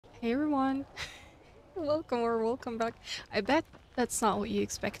Hey everyone, welcome or welcome back. I bet that's not what you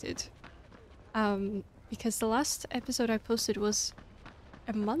expected. Because the last episode I posted was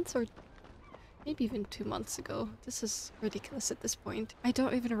a month or maybe even 2 months ago. This is ridiculous at this point. I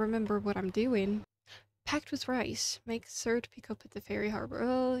don't even remember what I'm doing. Packed with rice. Make third pick up at the ferry harbor.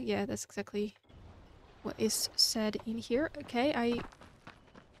 Oh yeah, that's exactly what is said in here. Okay, I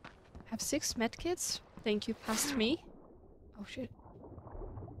have 6 medkits. Thank you, past me. Oh shit.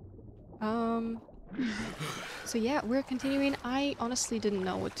 So yeah, we're continuing. I honestly didn't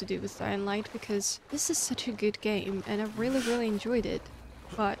know what to do with Dying Light because this is such a good game and I really enjoyed it.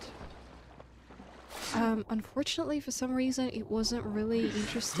 But unfortunately for some reason it wasn't really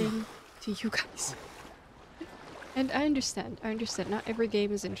interesting to you guys. And I understand, not every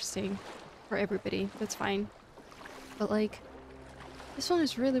game is interesting for everybody, that's fine. But like, this one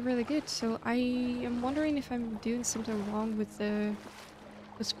is really good, so I am wondering if I'm doing something wrong with the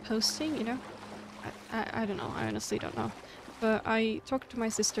posting, you know? I don't know, I honestly don't know. But I talked to my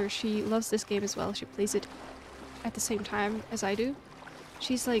sister, she loves this game as well, she plays it at the same time as I do.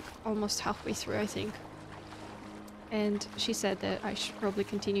 She's like almost halfway through, I think. And she said that I should probably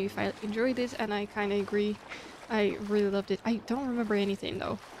continue if I enjoyed it, and I kinda agree. I really loved it. I don't remember anything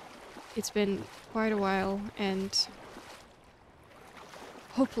though. It's been quite a while, and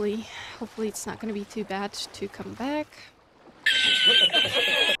hopefully it's not gonna be too bad to come back.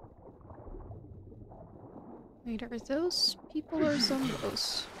 Wait, are those people or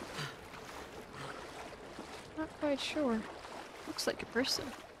zombos? Not quite sure. Looks like a person.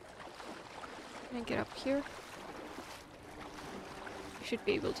 Can I get up here? I should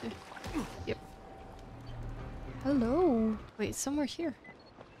be able to. Yep. Hello. Wait, somewhere here.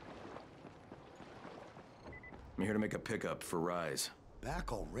 I'm here to make a pickup for Rise.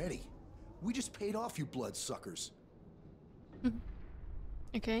 Back already? We just paid off, you bloodsuckers.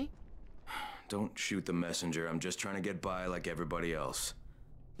 Okay. Don't shoot the messenger. I'm just trying to get by like everybody else.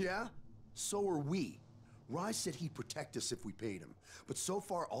 Yeah? So are we. Rise said he'd protect us if we paid him. But so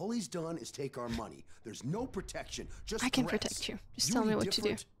far, all he's done is take our money. There's no protection, just I can threats. protect you. Just tell me what to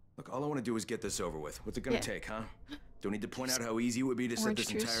do. Look, all I want to do is get this over with. What's it gonna take, huh? Don't need to point out how easy it would be to set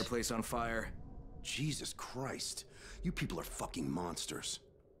this entire place on fire. Jesus Christ. You people are fucking monsters.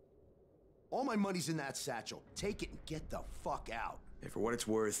 All my money's in that satchel. Take it and get the fuck out. Hey, for what it's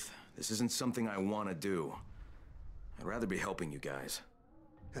worth, this isn't something I want to do. I'd rather be helping you guys.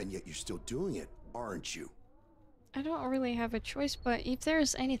 And yet you're still doing it, aren't you? I don't really have a choice, but if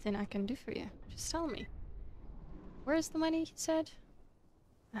there's anything I can do for you, just tell me. Where's the money, he said?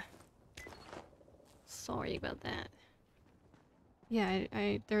 Sorry about that. Yeah,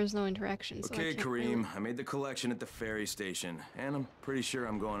 there's no interaction, so okay, I can't Kareem, really... I made the collection at the ferry station, and I'm pretty sure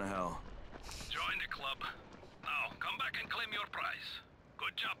I'm going to hell. Join the club. Now, come back and claim your prize.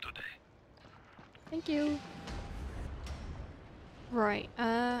 Good job today. Thank you. Right,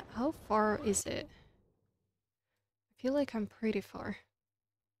 how far is it? I feel like I'm pretty far.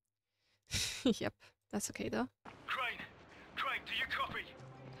 Yep, that's okay though. Crane, do you copy?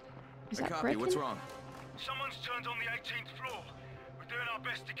 Is I that copy. breaking? What's wrong? Someone's turned on the 18th floor. We're doing our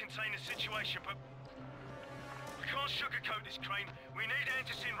best to contain the situation, but we can't sugarcoat this, Crane. We need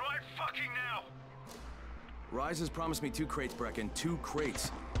Anderson right fucking now. Rise has promised me 2 crates, Brecken. 2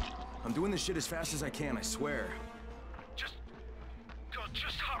 crates. I'm doing this shit as fast as I can, I swear. Just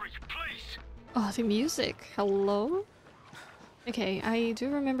hurry, please. Oh, the music. Hello? Okay, I do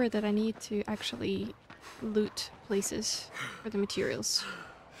remember that I need to actually loot places for the materials.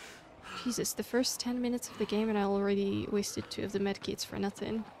 Jesus, the first 10 minutes of the game and I already wasted 2 of the medkits for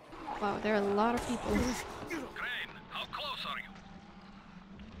nothing. Wow, there are a lot of people. Crane, how close are you?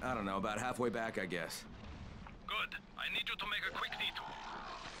 I don't know, about halfway back, I guess. Good. I need you to make a quick detour.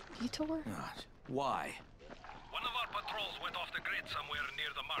 Detour? God, why? One of our patrols went off the grid somewhere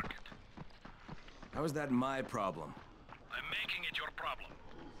near the market. How is that my problem? I'm making it your problem.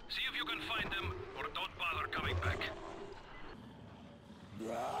 See if you can find them, or don't bother coming back.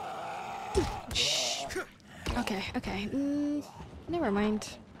 Shh. Okay. Never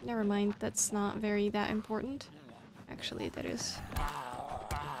mind. That's not that important. Actually, that is.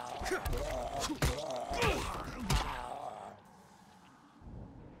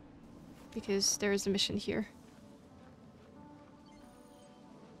 Because there is a mission here.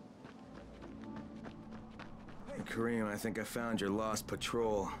 Kareem, I think I found your lost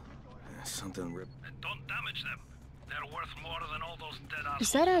patrol. Something ripped. And don't damage them. They're worth more than all those dead assholes.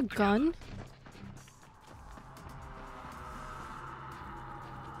 Is that a gun?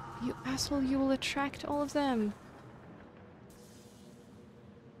 You asshole, you will attract all of them.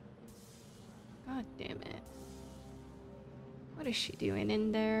 God damn it. What is she doing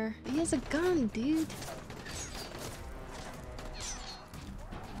in there? He has a gun, dude.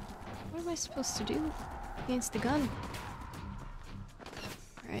 What am I supposed to do against the gun?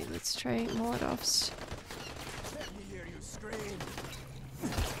 Alright, let's try Molotovs. Let me hear you scream.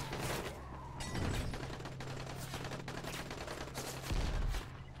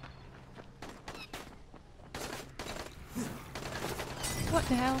 What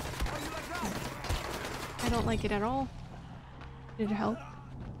the hell? I don't like it at all. Did it help?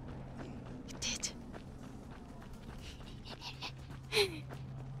 It did.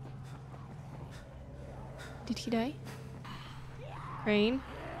 Did he die? Crane.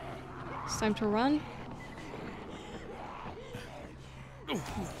 It's time to run.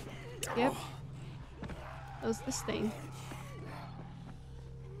 Yep. That was this thing.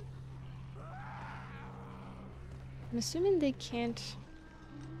 I'm assuming they can't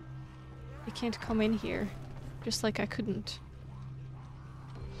come in here. Just like I couldn't.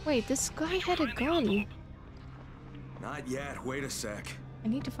 Wait, this guy had a gun. Not yet. Wait a sec. I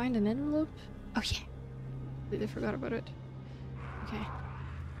need to find an envelope. Oh yeah. Completely forgot about it. Okay.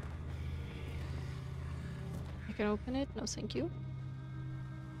 I can open it. No, thank you.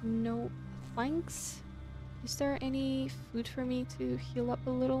 No, thanks. Is there any food for me to heal up a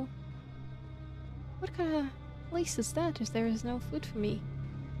little? What kind of place is that if there is no food for me?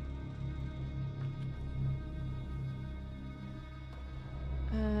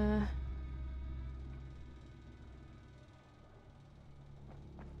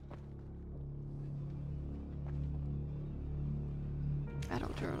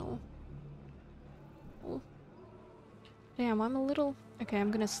 Battle journal. Oh. Damn, I'm a little... Okay,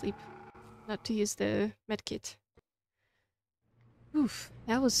 I'm gonna sleep. Not to use the medkit. Oof,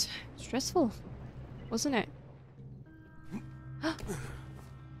 that was stressful, wasn't it?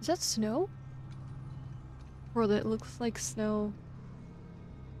 Is that snow? Or that looks like snow.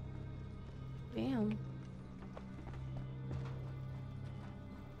 Damn.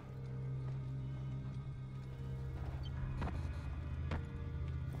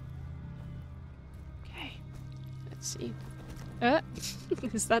 Okay, let's see.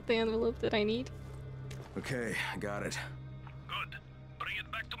 Is that the envelope that I need? Okay, I got it. Good. Bring it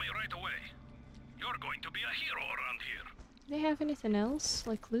back to me right away. You're going to be a hero around here. Do they have anything else,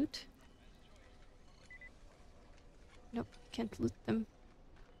 like loot? Nope, can't loot them.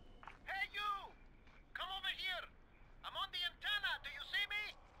 Hey, you! Come over here. I'm on the antenna. Do you see me?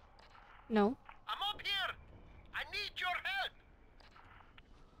 No. I'm up here. I need your help.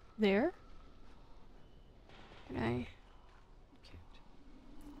 There? Can I?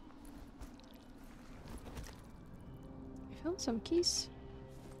 I found some keys.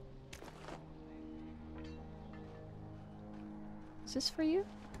 Is this for you?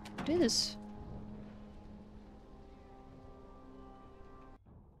 It is.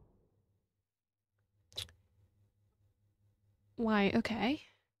 Why? Okay.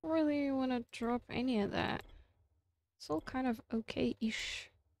 Don't really want to drop any of that. It's all kind of okay-ish.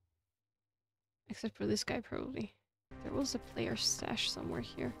 Except for this guy, probably. There was a player stash somewhere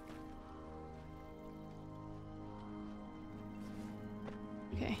here.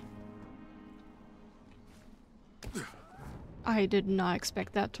 Okay. I did not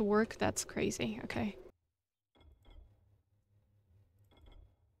expect that to work. That's crazy. Okay.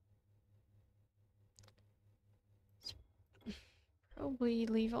 Probably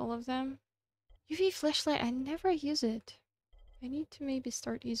leave all of them. UV flashlight, I never use it. I need to maybe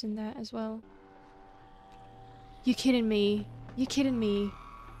start using that as well. You kidding me? You kidding me?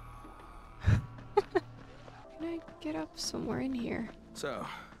 Can I get up somewhere in here? So,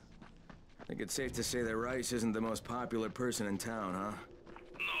 I think it's safe to say that Rice isn't the most popular person in town, huh?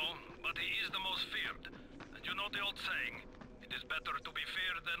 No, but he is the most feared. And you know the old saying, it is better to be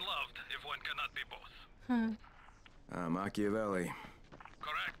feared than loved if one cannot be both. Huh. Machiavelli.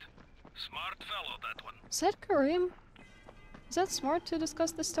 Correct. Smart fellow, that one. Is that Karim? Is that smart to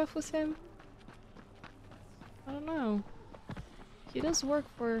discuss this stuff with him? I don't know. He does work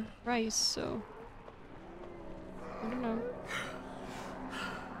for Rice, so... I don't know.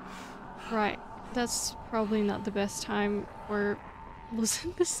 Right. That's probably not the best time for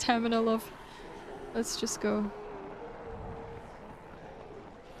losing the stamina love. Let's just go.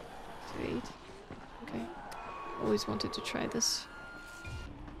 Wait. Okay. Always wanted to try this.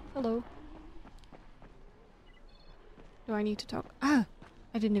 Hello. Do I need to talk? Ah!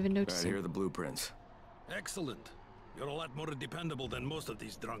 I didn't even notice Right, him. here are the blueprints. Excellent. You're a lot more dependable than most of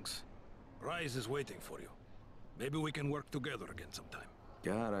these drunks. Rise is waiting for you. Maybe we can work together again sometime.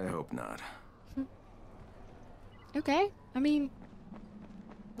 God, I hope not. Okay. I mean...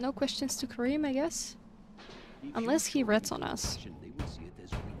 no questions to Karim, I guess. Unless he rats on us. They will see it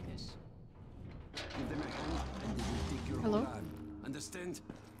as weakness. Give them a hand and they will take your Hello? whole arm. Understand?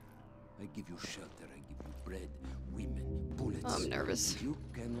 I give you shelter, I give you bread, women, bullets. I'm nervous. You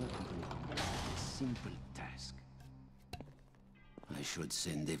cannot do a simple task. I should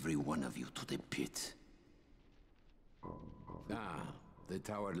send every one of you to the pit. Ah, the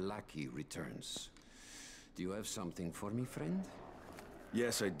tower lackey returns. Do you have something for me, friend?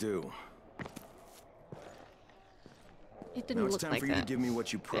 Yes, I do. It didn't Now it's look time like for you to that. give me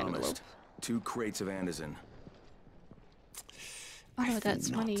what you Envelope. promised. 2 crates of Anderson. Oh, I no, that's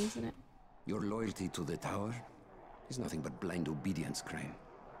think money, not. isn't it? Your loyalty to the tower is nothing but blind obedience, Crane.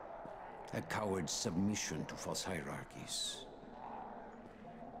 A coward's submission to false hierarchies.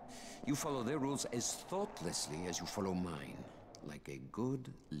 You follow their rules as thoughtlessly as you follow mine, like a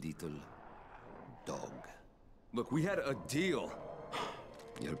good little dog. Look, we had a deal.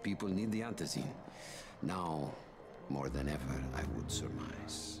 Your people need the antizine. Now, more than ever, I would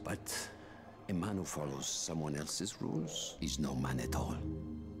surmise. But a man who follows someone else's rules is no man at all.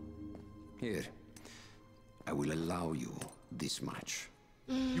 Here, I will allow you this much.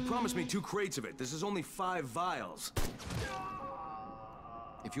 You promised me 2 crates of it. This is only 5 vials.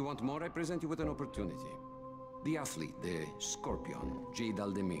 If you want more, I present you with an opportunity. The athlete, the Scorpion, Jade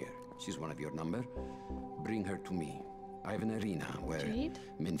Aldemir. She's one of your number. Bring her to me. I have an arena where Jade?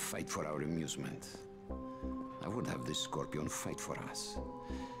 men fight for our amusement. I would have this Scorpion fight for us.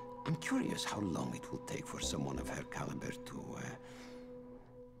 I'm curious how long it will take for someone of her caliber to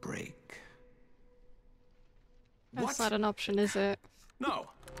break. That's What? not an option, is it? No.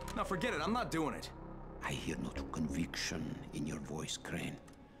 No, forget it. I'm not doing it. I hear no conviction in your voice, Crane.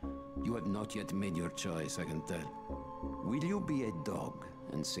 You have not yet made your choice, I can tell. Will you be a dog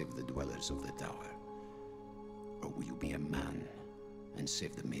and save the dwellers of the tower? Or will you be a man and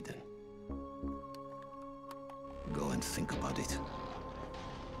save the maiden? Go and think about it.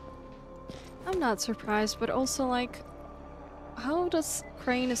 I'm not surprised, but also like, how does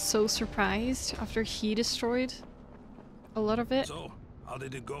Crane is so surprised after he destroyed a lot of it? So, how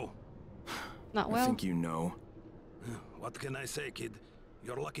did it go? Not I well. think you know. What can I say, kid?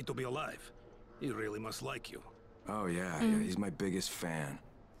 You're lucky to be alive. He really must like you. Oh, yeah, yeah. He's my biggest fan.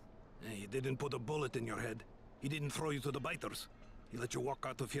 He didn't put a bullet in your head. He didn't throw you to the biters. He let you walk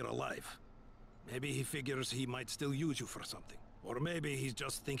out of here alive. Maybe he figures he might still use you for something. Or maybe he's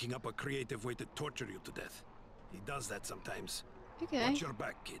just thinking up a creative way to torture you to death. He does that sometimes. Okay. Watch your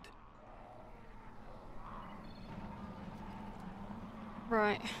back, kid.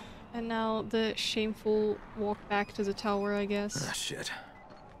 Right. And now the shameful walk back to the tower, I guess. Ah, shit.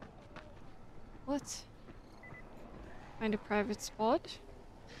 What? Find a private spot?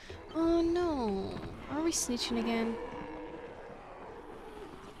 Oh no. Are we snitching again?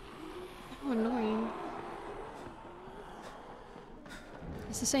 How annoying.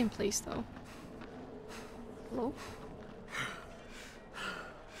 It's the same place though. Hello?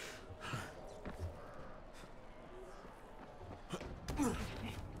 Okay.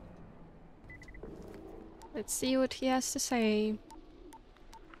 Let's see what he has to say.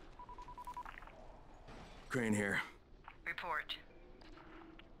 Crane here. Report.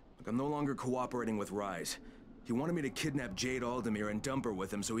 Look, I'm no longer cooperating with Rise. He wanted me to kidnap Jade Aldemir and dump her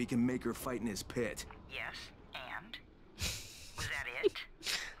with him so he can make her fight in his pit. Yes, and? Was that it?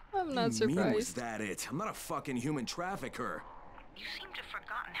 I'm not What do you mean, was surprised. that it? I'm not a fucking human trafficker. You seem to have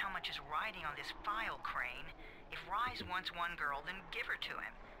forgotten how much is riding on this file, Crane. If Rise wants one girl, then give her to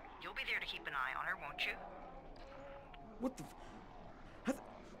him. You'll be there to keep an eye on her, won't you?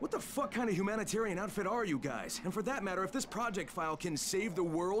 What the fuck kind of humanitarian outfit are you guys? And for that matter, if this project file can save the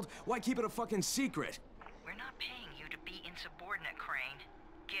world, why keep it a fucking secret? We're not paying you to be insubordinate, Crane.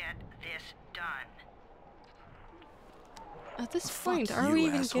 Get this done. At this Fuck point, are you, we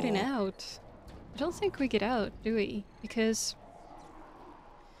even getting asshole. out? I don't think we get out, do we? Because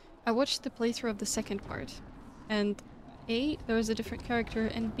I watched the playthrough of the second part, and A, there was a different character,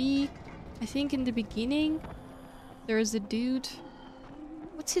 and B, I think in the beginning, there is a dude.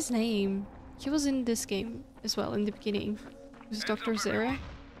 What's his name? He was in this game as well in the beginning. It was Dr. Zera.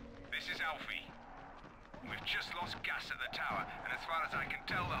 This is Alfie. We've just lost gas at the tower, and as far as I can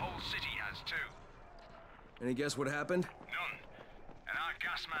tell, the whole city has too. Any guess what happened? None. And our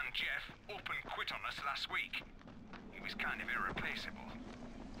gas man, Jeff, up and quit on us last week. He was kind of irreplaceable.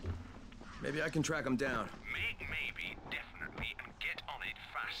 Maybe I can track him down. Maybe, definitely, and get on it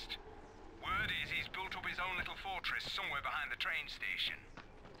fast. Word is he's built up his own little fortress somewhere behind the train station.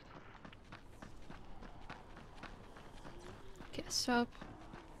 Gas stop.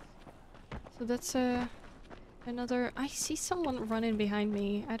 So that's another. I see someone running behind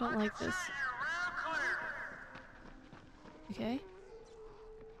me. I don't like this. Okay.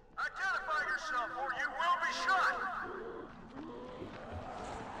 Identify yourself or you will be shot!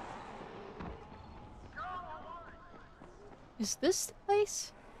 Is this the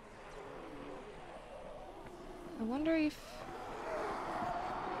place? I wonder if...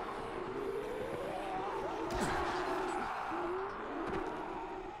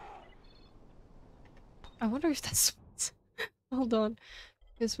 I wonder if that's... Hold on.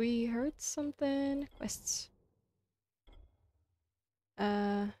 Because we heard something... Quests.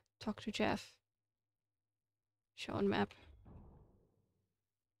 Talk to Jeff. Show on map.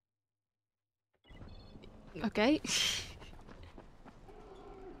 Okay.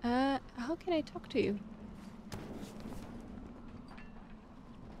 How can I talk to you?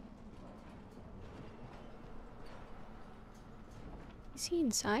 Is he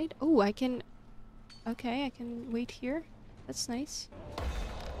inside? Oh, I can... Okay, I can wait here. That's nice.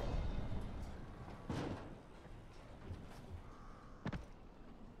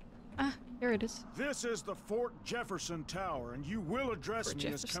 Ah, here it is. This is the Fort Jefferson Tower, and you will address me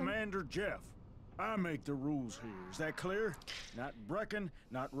as Commander Jeff. I make the rules here. Is that clear? Not Brecken,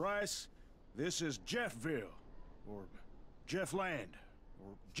 not Rice. This is Jeffville, or Jeffland,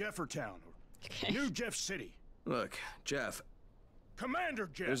 or Jeffertown, or New Jeff City. Look, Jeff. Commander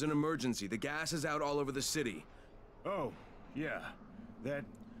Jeff! There's an emergency. The gas is out all over the city. Oh, yeah.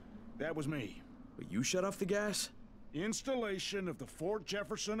 That was me. But you shut off the gas? Installation of the Fort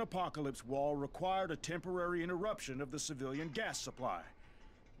Jefferson Apocalypse Wall required a temporary interruption of the civilian gas supply.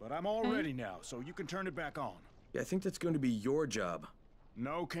 But I'm all ready now, so you can turn it back on. Yeah, I think that's going to be your job.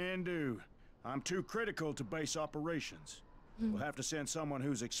 No can do. I'm too critical to base operations. We'll have to send someone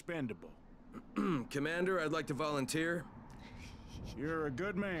who's expendable. Commander, I'd like to volunteer. You're a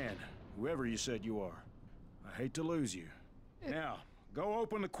good man, whoever you said you are. I hate to lose you. Now, go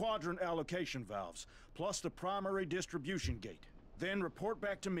open the quadrant allocation valves, plus the primary distribution gate. Then report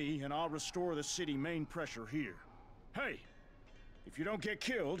back to me, and I'll restore the city main pressure here. Hey, if you don't get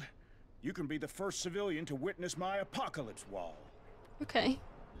killed, you can be the first civilian to witness my apocalypse wall. Okay.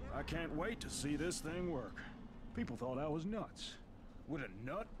 I can't wait to see this thing work. People thought I was nuts. Would a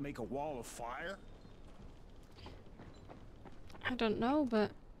nut make a wall of fire? I don't know, but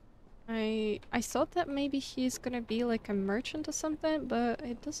I thought that maybe he's gonna be like a merchant or something, but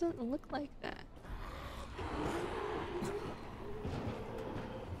it doesn't look like that.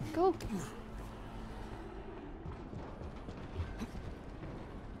 Go.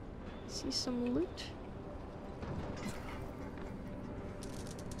 See some loot.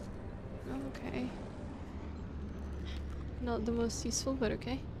 Okay. Not the most useful, but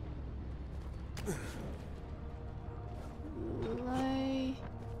okay.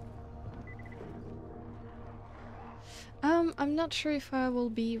 I'm not sure if I will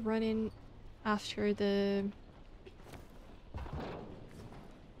be running after the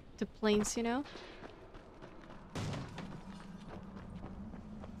planes, you know? I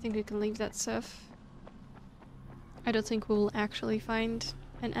think we can leave that stuff. I don't think we'll actually find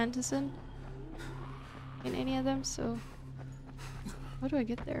an antizin in any of them, so... How do I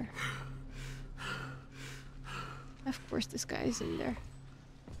get there? Of course this guy is in there.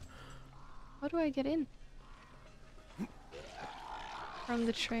 How do I get in? From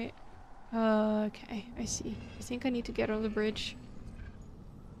the train. Okay, I see. I think I need to get on the bridge.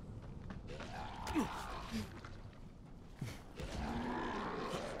 Okay.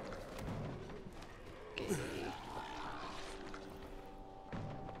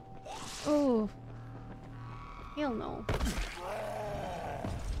 Oh. Hell no.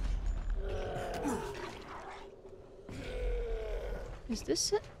 Is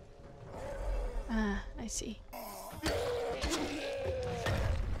this it? Ah, I see.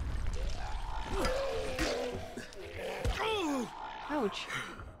 Ouch.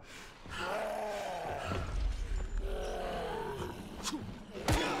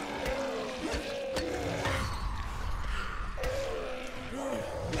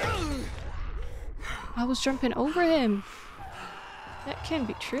 I was jumping over him. That can't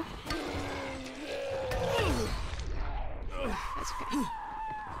be true. That's okay.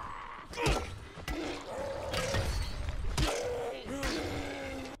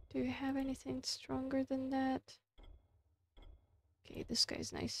 Do you have anything stronger than that? Okay, this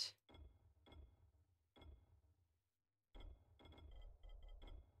guy's nice.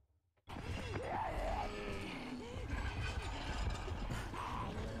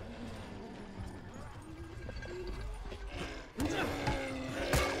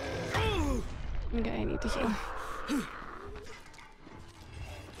 Okay, I need to heal.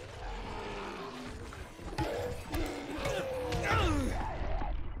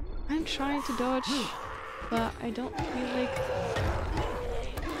 I'm trying to dodge but I don't feel like...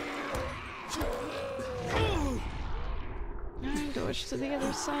 Dodge to the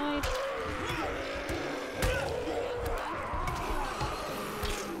other side.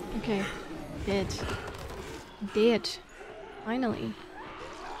 Okay. Dead. Dead. Finally.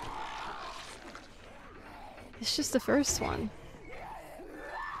 It's just the first one.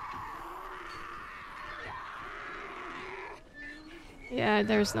 Yeah,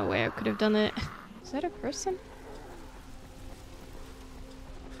 there's no way I could have done it. Is that a person?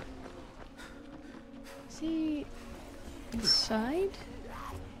 Is he inside?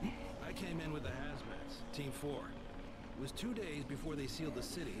 I came in with the hazmats, Team 4. It was 2 days before they sealed the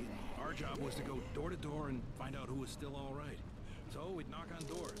city. Our job was to go door to door and find out who was still all right. So we'd knock on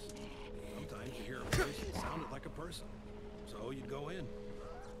doors. Sometimes you'd hear a voice that sounded like a person. So you'd go in.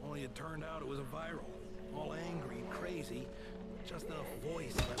 Only it turned out it was a viral. All angry and crazy. Just a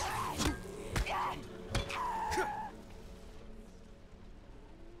voice.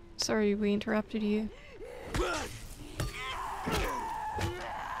 Sorry we interrupted you.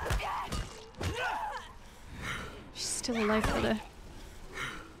 She's still alive, brother.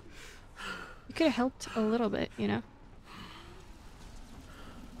 You could have helped a little bit, you know?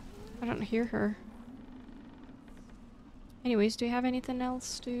 I don't hear her. Anyways, do you have anything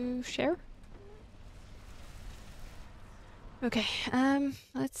else to share? Okay,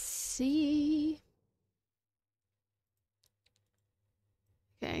 let's see.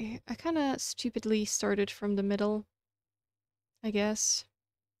 Okay, I kinda stupidly started from the middle, I guess.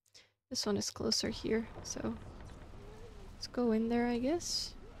 This one is closer here, so let's go in there, I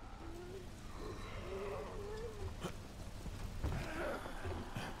guess.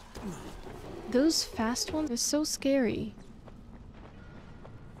 Those fast ones are so scary.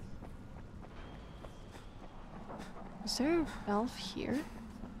 Is there a valve here?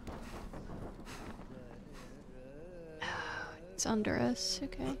 It's under us,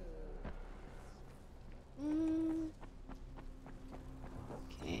 okay.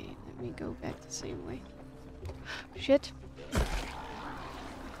 Okay, let me go back the same way. Shit.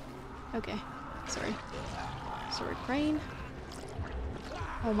 Okay, sorry. Sorry, crane.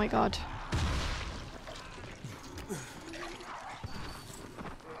 Oh my god.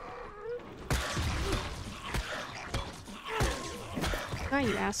 Ah,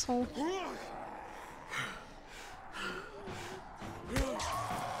 you asshole.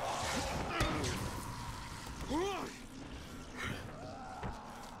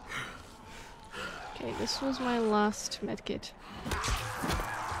 Okay, this was my last medkit.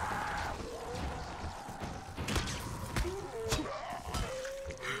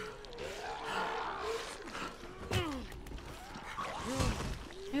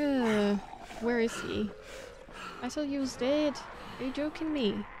 Where is he? I thought he was dead. Are you joking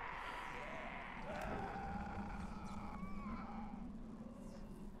me?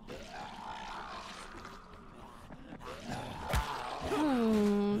 Oh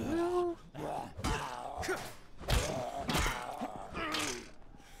no.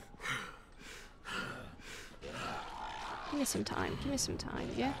 Give me some time. Give me some time,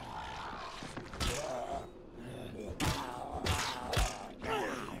 yeah?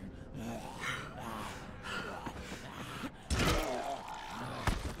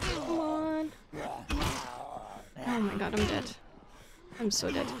 God, I'm dead. I'm so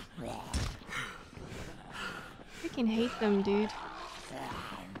dead. Freaking hate them, dude.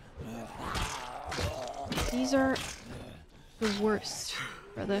 These are the worst,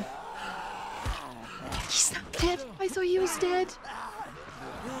 brother. He's not dead! I thought he was dead!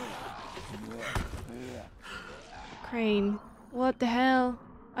 Crane. What the hell?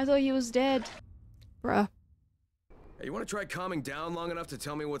 I thought he was dead. Bruh. Hey, you wanna try calming down long enough to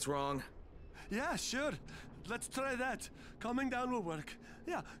tell me what's wrong? Yeah, sure. Let's try that. Calming down will work.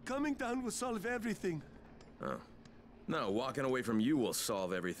 Yeah, calming down will solve everything. Oh. No, walking away from you will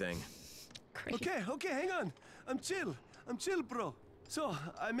solve everything. Great. Okay, hang on. I'm chill, bro. So,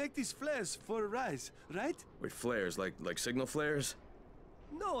 I make these flares for Rise, right? Wait, flares? Like signal flares?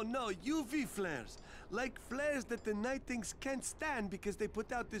 No, UV flares. Like flares that the night things can't stand because they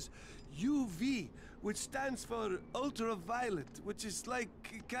put out this UV, which stands for ultraviolet, which is like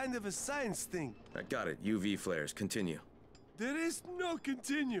kind of a science thing. I got it. UV flares. Continue. There is no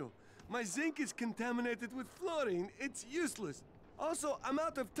continue. My zinc is contaminated with fluorine. It's useless. Also, I'm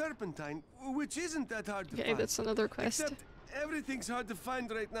out of turpentine, which isn't that hard to find. Okay, that's another quest. Except everything's hard to find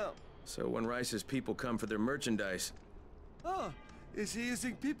right now. So when Rice's people come for their merchandise... Oh, is he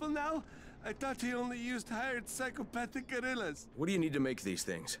using people now? I thought he only used hired psychopathic guerrillas. What do you need to make these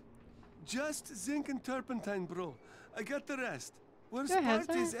things? Just zinc and turpentine, bro. I got the rest. Worst Go ahead,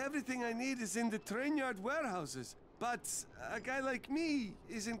 part is sir. everything I need is in the train yard warehouses. But a guy like me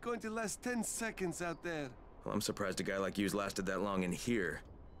isn't going to last 10 seconds out there. Well, I'm surprised a guy like you's lasted that long in here.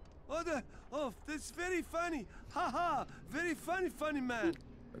 Oh, that's very funny. Ha ha, very funny man.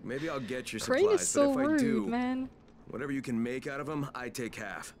 Look, maybe I'll get your Crane supplies, is so but if I rude, do, man. whatever you can make out of them, I take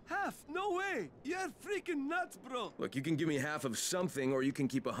half. Half? No way. You're freaking nuts, bro. Look, you can give me half of something, or you can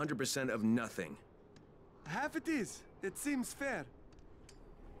keep 100% of nothing. Half it is. It seems fair.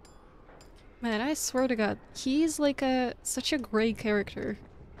 Man, I swear to God, he's like such a great character.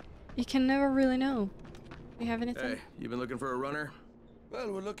 You can never really know. You have anything? Hey, you been looking for a runner?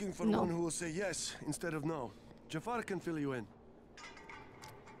 Well, we're looking for No. one who will say yes instead of no. Jafar can fill you in.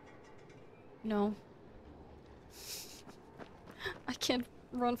 No. I can't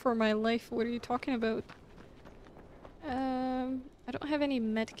run for my life. What are you talking about? I don't have any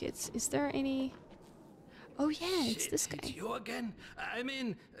medkits. Is there any? Oh yeah, it's this guy. It's you again? I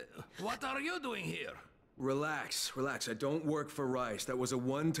mean, what are you doing here? Relax, relax. I don't work for Rice. That was a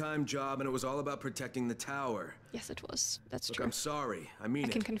one-time job, and it was all about protecting the tower. Yes, it was. That's Look, true. I'm sorry. I mean I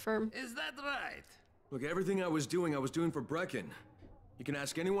it. can confirm. Is that right? Look, everything I was doing for Brecken. You can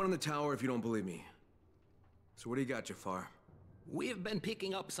ask anyone in the tower if you don't believe me. So what do you got, Jafar? We've been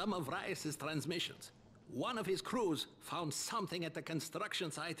picking up some of Rice's transmissions. One of his crews found something at the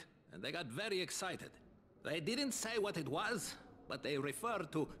construction site, and they got very excited. They didn't say what it was, but they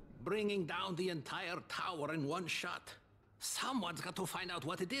referred to bringing down the entire tower in one shot. Someone's got to find out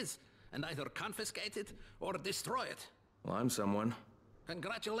what it is, and either confiscate it or destroy it. Well, I'm someone.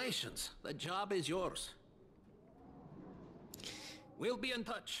 Congratulations, the job is yours. We'll be in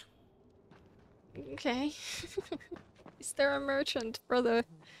touch. Okay. Is there a merchant, brother?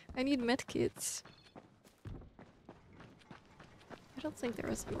 I need medkits. I don't think there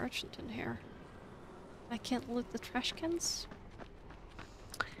is a merchant in here. I can't loot the trash cans?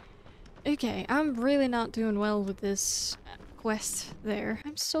 Okay, I'm really not doing well with this quest there.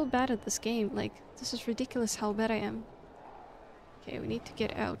 I'm so bad at this game. Like, this is ridiculous how bad I am. Okay, we need to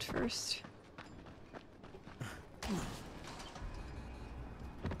get out first.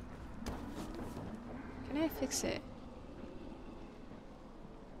 Can I fix it?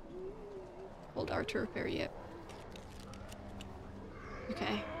 Hold R to repair yet.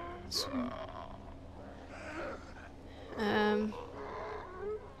 Okay. So,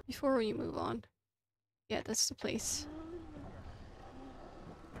 before we move on. Yeah, that's the place.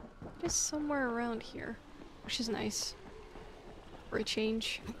 It is somewhere around here, which is nice. For a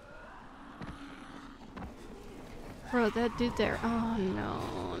change. Bro, that dude there. Oh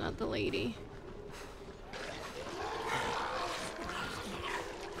no, not the lady.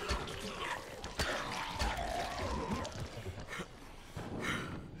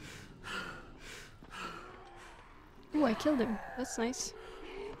 Ooh, I killed him. That's nice.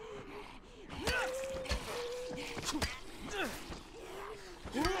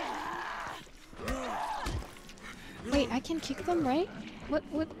 Wait, I can kick them, right?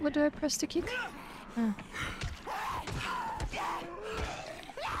 What do I press to kick? Oh.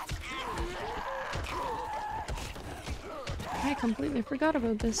 I completely forgot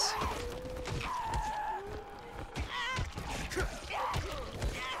about this.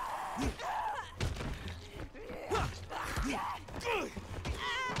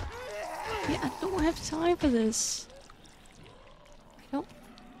 Yeah, I don't have time for this. I don't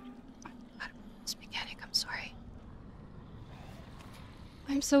speak Attic, I'm sorry.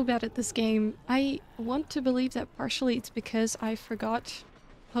 I'm so bad at this game. I want to believe that partially it's because I forgot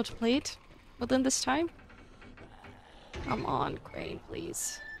how to play it, but then this time... Come on, Crane,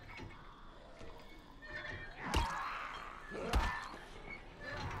 please.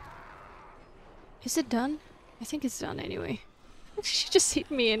 Is it done? I think it's done anyway. She just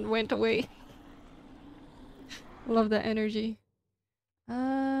hit me and went away. Love that energy.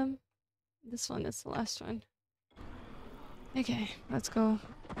 This one is the last one. Okay, let's go.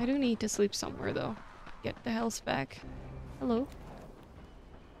 I do need to sleep somewhere though. Get the health back. Hello?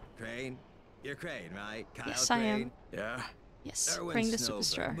 Crane? You're Crane, right? Kyle Yes, Crane? I am. Yeah? Yes, Erwin Crane the Snowbird,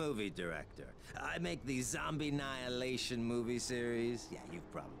 Superstar. movie director. I make these zombie annihilation movie series. Yeah,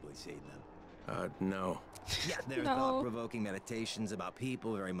 you've probably seen them. No. Yeah, they're No. thought-provoking meditations about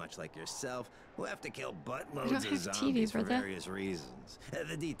people very much like yourself who have to kill buttloads don't of have TV, zombies for brother. various reasons.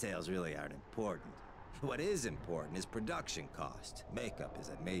 The details really aren't important. What is important is production cost. Makeup is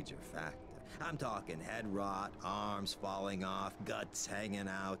a major factor. I'm talking head rot, arms falling off, guts hanging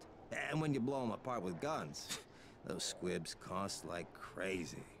out. And when you blow them apart with guns, those squibs cost like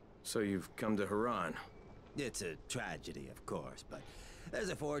crazy. So you've come to Harran. It's a tragedy, of course, but There's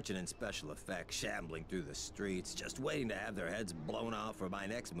a fortune in special effects shambling through the streets, just waiting to have their heads blown off for my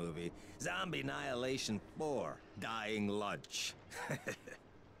next movie, Zombie Annihilation 4, Dying Lunch.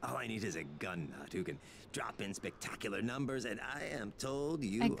 All I need is a gun nut who can drop in spectacular numbers, and I am told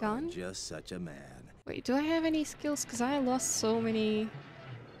you are just such a man. Wait, do I have any skills? Because I lost so many...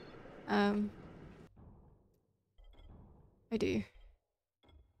 I do.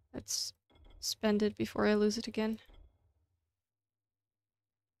 Let's spend it before I lose it again.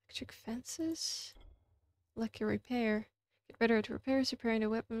 Electric fences? Lucky repair. Get better at repairs. Repairing a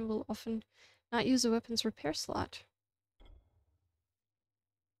weapon will often not use a weapon's repair slot.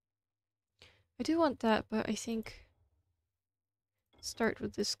 I do want that, but I think... Start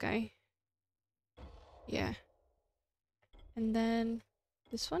with this guy. Yeah. And then...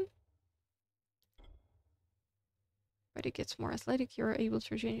 this one? But it gets more athletic. You are able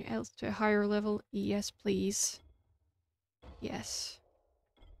to regain your health to a higher level. Yes, please. Yes.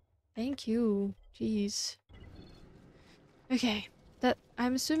 Thank you. Jeez. Okay. That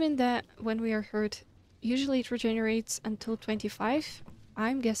I'm assuming that when we are hurt, usually it regenerates until 25.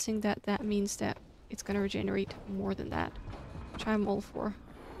 I'm guessing that that means that it's gonna regenerate more than that, which I'm all for.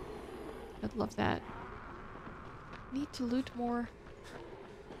 I'd love that. Need to loot more.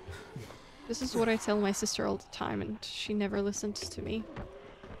 This is what I tell my sister all the time, and she never listens to me.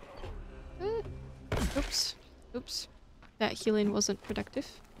 Oops. Oops. That healing wasn't productive.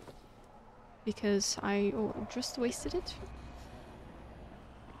 Because I just wasted it.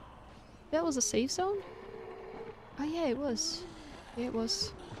 That was a save zone? Oh yeah, it was. Yeah, it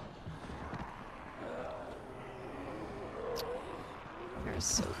was. There are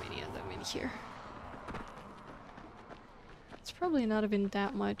so many of them in here. It's probably not even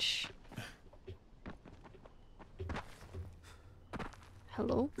that much.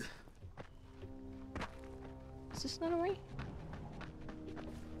 Hello? Is this not a way?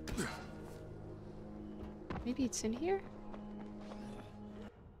 Maybe it's in here?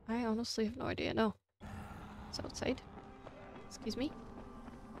 I honestly have no idea. No. It's outside. Excuse me.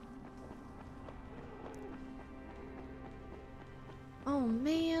 Oh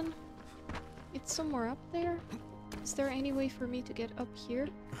man. It's somewhere up there. Is there any way for me to get up here?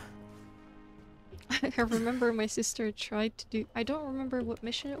 I remember my sister tried to do... I don't remember what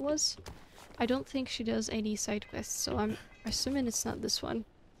mission it was. I don't think she does any side quests, so I'm assuming it's not this one.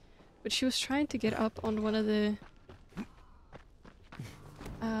 But she was trying to get up on one of the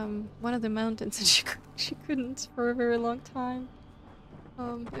mountains, and she couldn't for a very long time.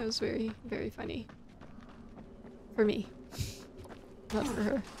 It was very, very funny. For me. Not for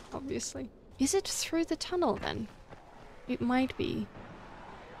her, obviously. Is it through the tunnel then? It might be.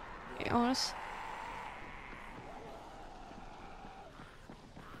 Be honest.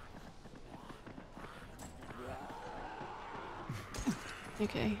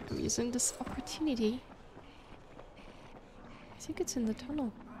 Okay, I'm using this opportunity. I think it's in the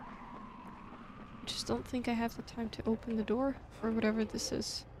tunnel. I just don't think I have the time to open the door, or whatever this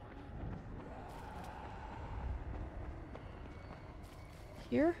is.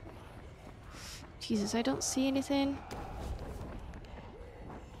 Here? Jesus, I don't see anything.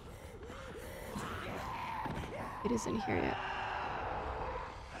 It isn't here yet.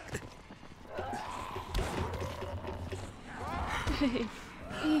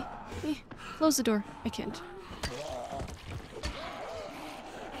 Close the door. I can't.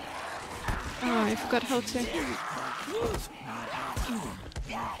 Oh, I forgot how to...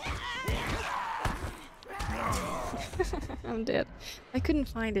 I'm dead. I couldn't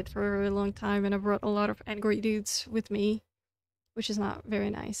find it for a really long time, and I brought a lot of angry dudes with me. Which is not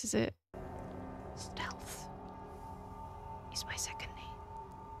very nice, is it? Stealth is my second name.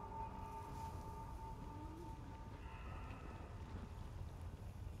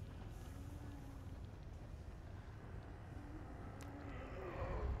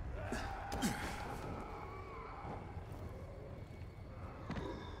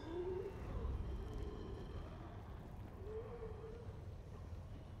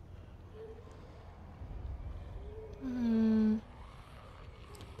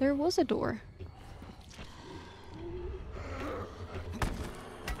 There was a door.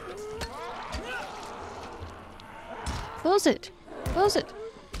 Close it! Close it!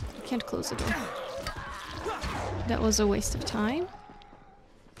 I can't close the door. That was a waste of time.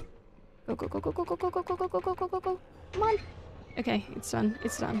 Go, go, go, go, go, go, go, go, go, go, go, go, go, go, go. Come on! Okay, it's done.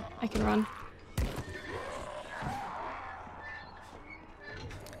 It's done. I can run.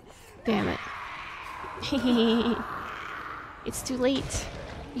 Damn it. It's too late.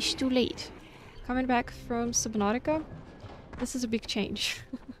 It's too late. Coming back from Subnautica, this is a big change.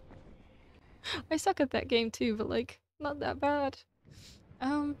 I suck at that game too, but like, not that bad.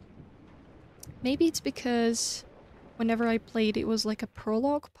 Maybe it's because whenever I played it was like a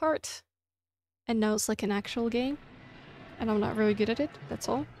prologue part, and now it's like an actual game, and I'm not very good at it, that's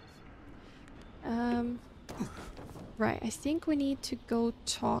all. Right, I think we need to go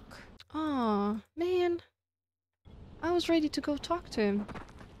talk. Aw, man. I was ready to go talk to him.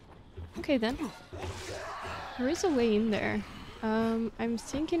 Okay then. There is a way in there. I'm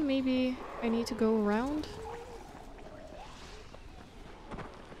thinking maybe I need to go around.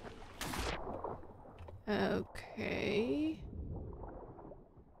 Okay.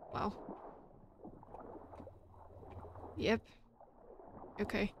 Wow. Yep.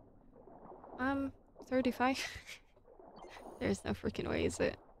 Okay. 35. There's no freaking way, is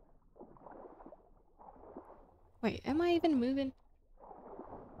it? Wait, am I even moving?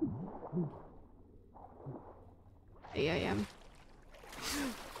 Yeah, I am.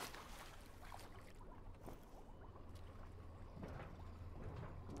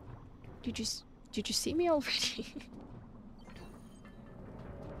 Did you see me already?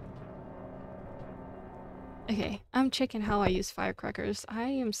 Okay, I'm checking how I use firecrackers. I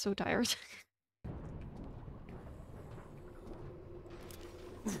am so tired.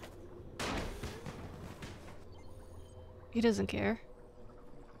 He doesn't care.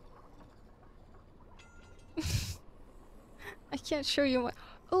 I can't show you my—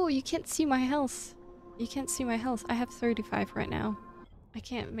 oh, you can't see my health. You can't see my health. I have 35 right now. I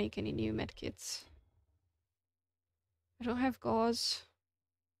can't make any new medkits. I don't have gauze.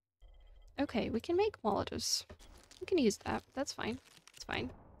 Okay, we can make Molotovs. We can use that. That's fine. It's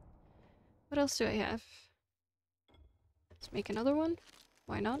fine. What else do I have? Let's make another one.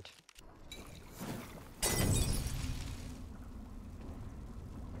 Why not?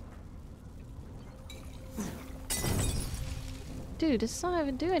 Dude, it's not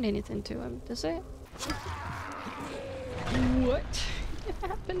even doing anything to him, does it? What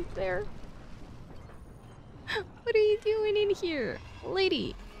happened there? What are you doing in here,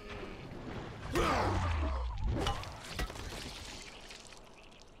 lady?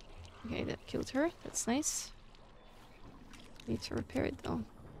 Okay, that killed her. That's nice. Need to repair it though.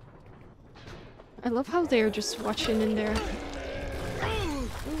 I love how they're just watching in there.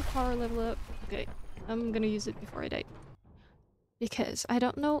 Ooh, power level up. Okay, I'm gonna use it before I die. Because I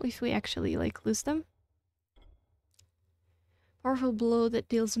don't know if we actually, like, lose them. Powerful blow that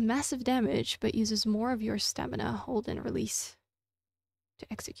deals massive damage, but uses more of your stamina. Hold and release to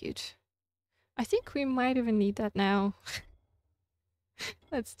execute. I think we might even need that now.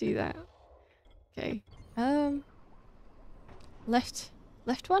 Let's do that. Okay. Left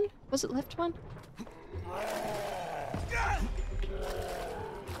one? Was it left one?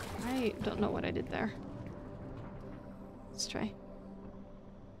 I don't know what I did there. Let's try.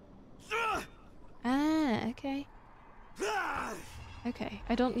 Ah, okay. Okay,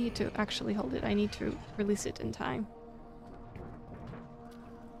 I don't need to actually hold it. I need to release it in time.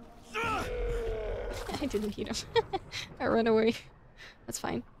 I didn't hit him. I ran away. That's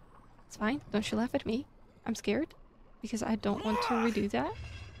fine. It's fine. Don't you laugh at me. I'm scared because I don't want to redo that.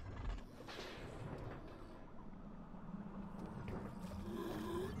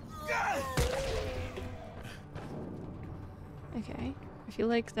 Okay, I feel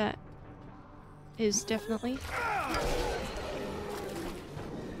like that is definitely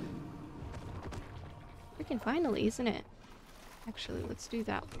freaking finally, isn't it? Actually, let's do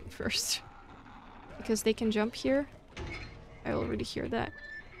that one first. Because they can jump here. I already hear that.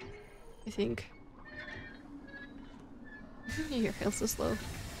 I think. Your health so slow.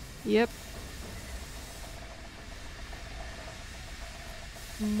 Yep.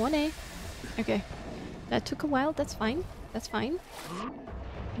 Money. Okay. That took a while. That's fine. That's fine.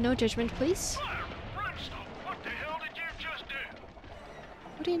 No judgment, please. What the hell did you just do?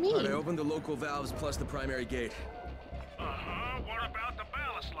 What do you mean? I opened the local valves plus the primary gate. Uh-huh. What about the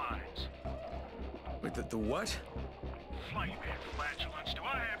ballast lines? Wait, the what? Flamehead flatulence. Do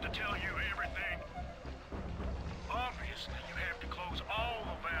I have to tell you everything? Obviously, you have to close all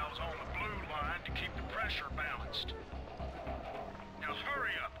the valves on the blue line to keep the pressure balanced. Now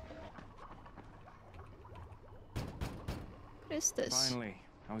hurry up. What is this? Finally.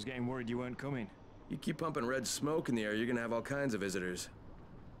 I was getting worried you weren't coming. You keep pumping red smoke in the air, you're gonna have all kinds of visitors.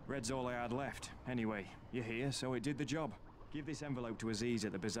 Red's all I had left. Anyway, you're here, so it did the job. Give this envelope to Aziz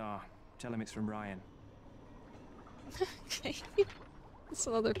at the bazaar. Tell him it's from Ryan. Okay. That's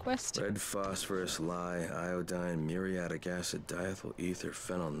another quest. Red phosphorus, lye, iodine, muriatic acid, diethyl ether,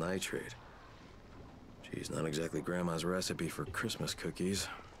 phenyl nitrate. Geez, not exactly Grandma's recipe for Christmas cookies.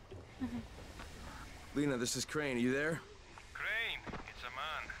 Lena, this is Crane. Are you there? Crane, it's a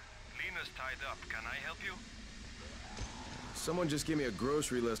man. Lena's tied up. Can I help you? Someone just gave me a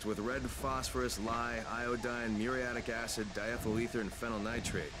grocery list with red phosphorus, lye, iodine, muriatic acid, diethyl ether, and phenyl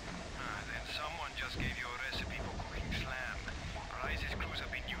nitrate. Then someone just gave you a recipe for cooking slam. Rice's crews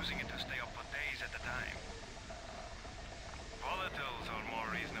have been using it to stay up for days at a time. Volatiles are more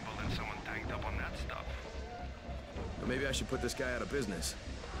reasonable than someone tanked up on that stuff. But maybe I should put this guy out of business.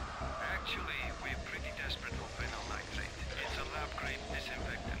 Actually, we're pretty desperate for phenyl nitrate. It's a lab-grade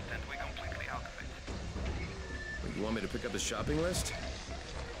disinfectant, and we're completely out of it. You want me to pick up the shopping list?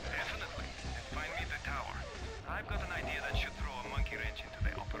 Definitely. And find me the tower. I've got an idea that should throw a monkey wrench into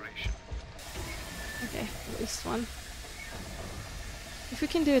the operation. Okay, at least one. If we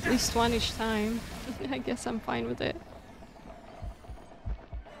can do at least one each time, I guess I'm fine with it.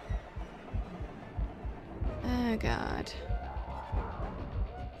 Oh god.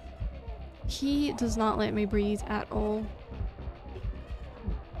 He does not let me breathe at all.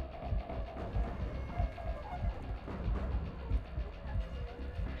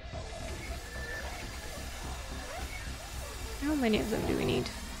 How many of them do we need?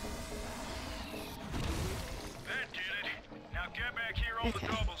 That did it. Now get back here on Okay.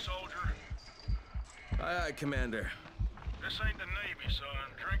 the double, soldier. Aye, aye, Commander. This ain't the Navy, son.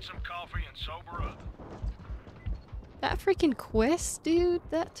 Drink some coffee and sober up. That freaking quest, dude,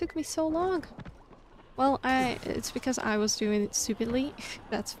 that took me so long. Well, it's because I was doing it stupidly.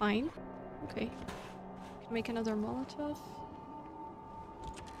 That's fine. Okay. Can make another Molotov.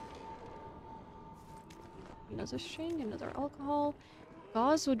 Another string, another alcohol.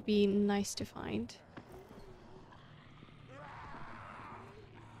 Gauze would be nice to find.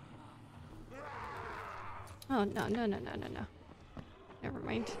 Oh, no. Never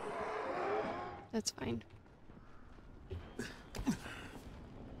mind. That's fine.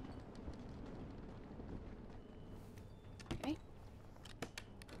 Okay.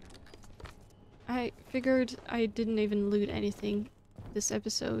 I figured I didn't even loot anything this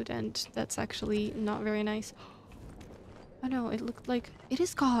episode, and that's actually not very nice. Oh no, it looked like it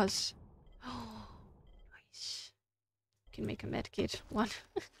is gauze. Oh, nice. Can make a medkit. One.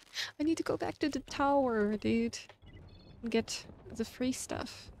 I need to go back to the tower, dude, and get the free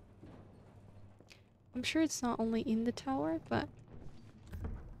stuff. I'm sure it's not only in the tower, but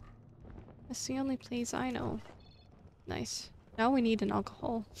that's the only place I know. Nice. Now we need an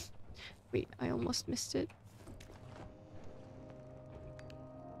alcohol. Wait, I almost missed it.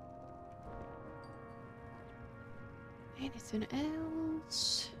 Anything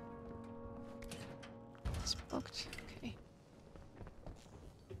else? It's blocked. Okay.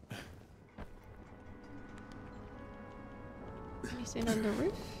 Anything on the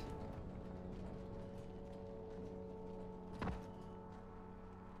roof?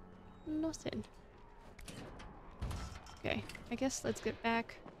 Nothing. Okay, I guess let's get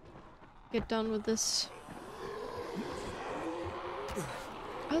back. Get done with this.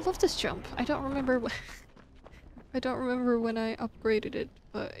 I love this jump. I don't remember I don't remember when I upgraded it,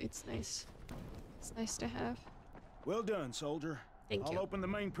 but it's nice. It's nice to have. Well done, soldier. Thank you. I'll open the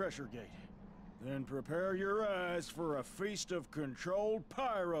main pressure gate. Then prepare your eyes for a feast of controlled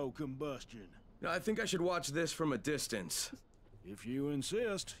pyro combustion. No, I think I should watch this from a distance. If you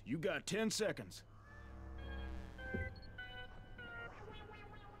insist, you got 10 seconds.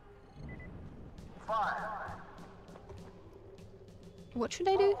 What should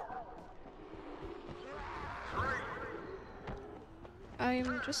I do?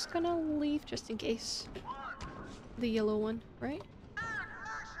 I'm just gonna leave just in case. The yellow one, right?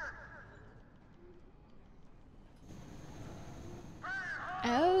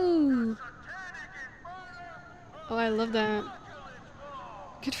 Oh! Oh, I love that.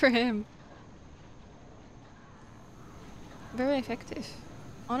 Good for him. Very effective.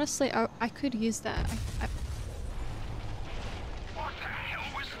 Honestly, I could use that. What the hell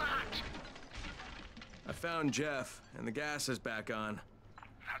was that? I found Jeff, and the gas is back on.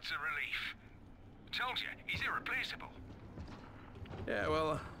 That's a relief. Told you, he's irreplaceable. Yeah,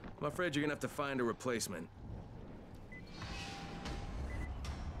 well, I'm afraid you're gonna have to find a replacement.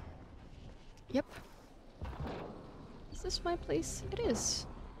 Yep. Is this my place? It is.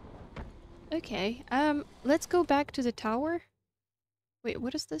 Okay, let's go back to the tower. Wait,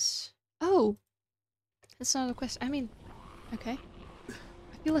 what is this? Oh! That's not a quest. I mean, okay.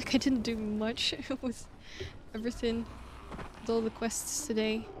 I feel like I didn't do much with everything, with all the quests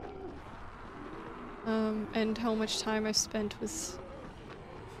today. And how much time I've spent with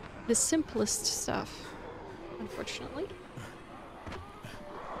the simplest stuff, unfortunately.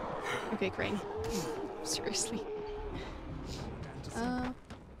 Okay, Crane. Seriously.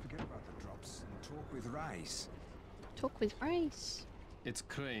 Forget about the drops and talk with Rice. Talk with Rice. It's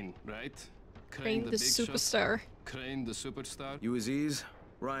Crane, right? Crane the big superstar. Shot? Crane the superstar? You Aziz?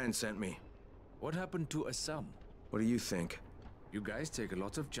 Ryan sent me. What happened to Assam? What do you think? You guys take a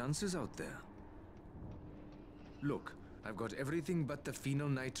lot of chances out there. Look, I've got everything but the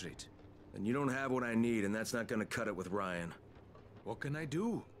phenyl nitrate. And you don't have what I need, and that's not gonna cut it with Ryan. What can I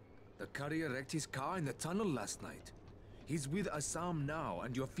do? The courier wrecked his car in the tunnel last night. He's with Assam now,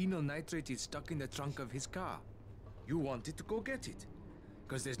 and your phenyl nitrate is stuck in the trunk of his car. You wanted to go get it,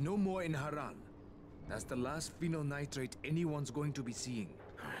 because there's no more in Harran. That's the last phenyl nitrate anyone's going to be seeing.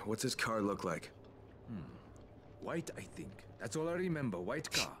 What's his car look like? White, I think. That's all I remember,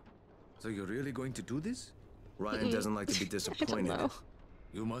 white car. So you're really going to do this? Ryan doesn't like to be disappointed. I don't know.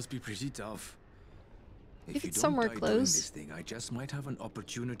 You must be pretty tough. If you it's don't somewhere die close. doing this thing, I just might have an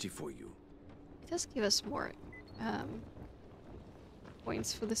opportunity for you. It does give us more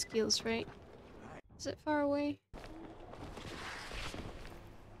points for the skills, right? Is it far away?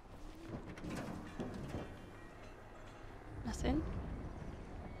 Nothing.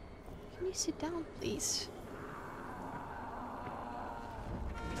 Can you sit down, please?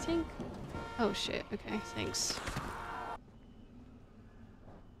 I think... Oh shit, okay, thanks.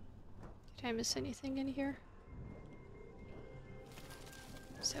 Did I miss anything in here?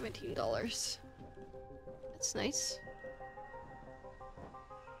 $17. That's nice.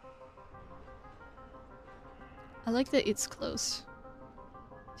 I like that it's close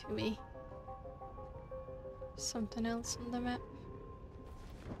to me. Something else on the map.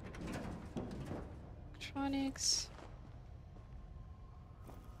 Electronics.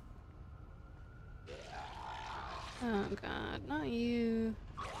 Oh god, not you.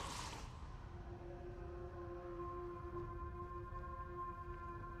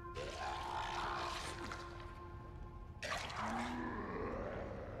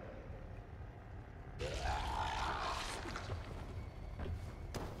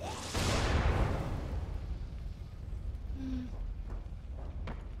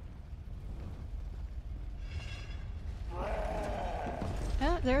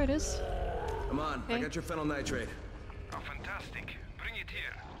 Yeah, there it is. Come on, I Okay. got your phenyl nitrate. Oh, fantastic. Bring it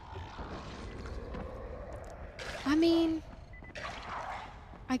here. I mean,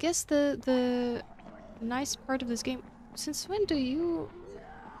 I guess the nice part of this game. Since when do you?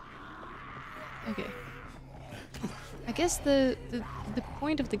 Okay. I guess the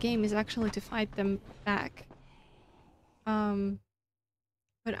point of the game is actually to fight them back.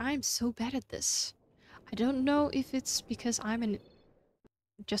 But I'm so bad at this. I don't know if it's because I'm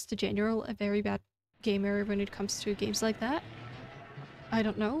just a very bad gamer when it comes to games like that. I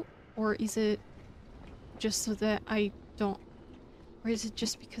don't know. Or is it just so that I don't... Or is it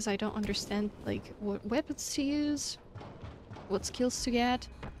just because I don't understand, like, what weapons to use? What skills to get?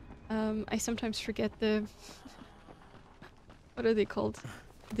 I sometimes forget the... What are they called?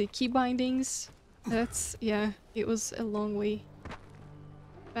 The key bindings. That's... yeah, it was a long way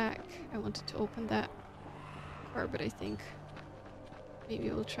back. I wanted to open that car, but I think maybe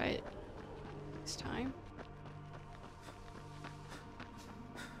we'll try it next time.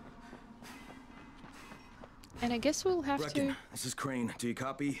 And I guess we'll have Brecken, to... this is Crane. Do you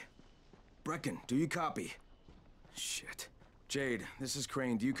copy? Brecken, do you copy? Shit. Jade, this is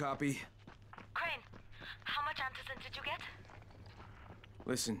Crane. Do you copy? Crane, how much antizin did you get?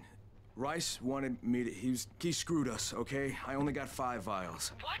 Listen, Rice wanted me to... He screwed us, okay? I only got 5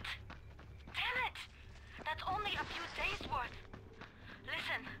 vials. What? Damn it! That's only a few days worth.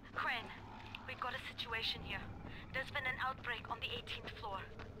 Listen, Crane, we've got a situation here. There's been an outbreak on the 18th floor.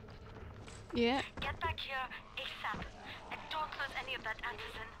 Yeah. Get back here ASAP, and don't lose any of that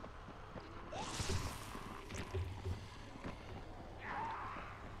antizin.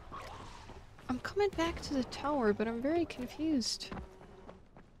 I'm coming back to the tower, but I'm very confused.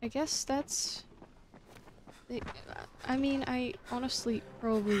 I guess that's... I mean, I honestly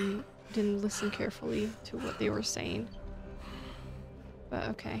probably didn't listen carefully to what they were saying. But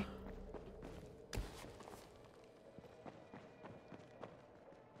okay.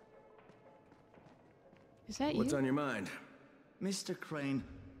 Is that What's you? on your mind? Mr. Crane,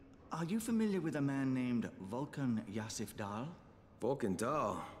 are you familiar with a man named Vulcan Yasif Dahl? Vulcan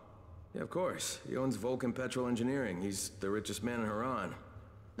Dahl? Yeah, of course. He owns Vulcan Petrol Engineering. He's the richest man in Harran.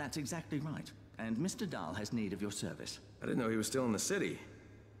 That's exactly right. And Mr. Dahl has need of your service. I didn't know he was still in the city.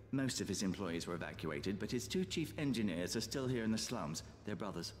 Most of his employees were evacuated, but his 2 chief engineers are still here in the slums. They're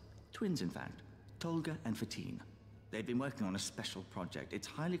brothers. Twins, in fact. Tolga and Fatin. They've been working on a special project. It's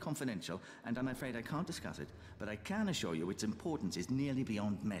highly confidential, and I'm afraid I can't discuss it, but I can assure you its importance is nearly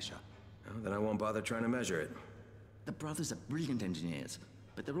beyond measure. Oh, then I won't bother trying to measure it. The brothers are brilliant engineers,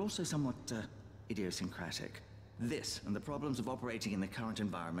 but they're also somewhat idiosyncratic. This and the problems of operating in the current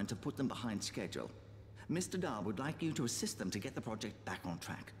environment have put them behind schedule. Mr. Dar would like you to assist them to get the project back on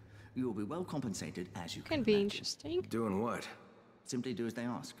track. You will be well compensated, as you Can be interesting. Doing what? Simply do as they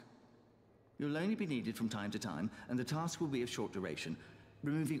ask. You'll only be needed from time to time, and the task will be of short duration.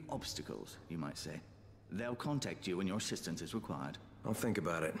 Removing obstacles, you might say. They'll contact you when your assistance is required. I'll think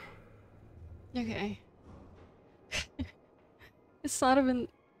about it. Okay. It's not even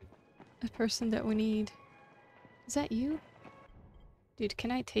a person that we need. Is that you? Dude,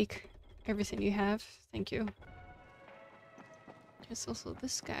 can I take everything you have? Thank you. There's also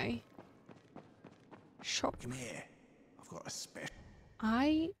this guy. Shop. Come here. I've got a spare.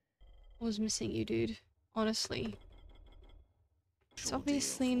 I was missing you, dude. Honestly. It's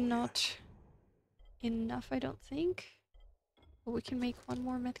obviously not enough, I don't think. But we can make one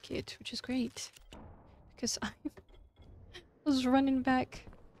more medkit, which is great. Because I was running back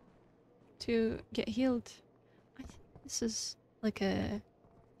to get healed. I think this is like a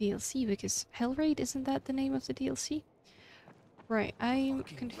DLC, because Hellraid, isn't that the name of the DLC? Right, I'm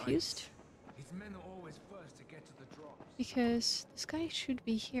confused. His men are always first to get to the drops. Because this guy should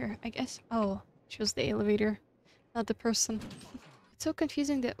be here, I guess. Oh, chose the elevator, not the person. It's so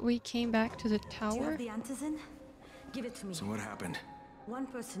confusing that we came back to the tower. Do you have the antizin? Give it to me. So what happened? One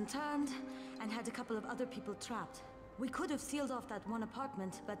person turned and had a couple of other people trapped. We could have sealed off that one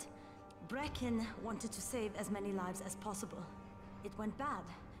apartment, but Brecken wanted to save as many lives as possible. It went bad.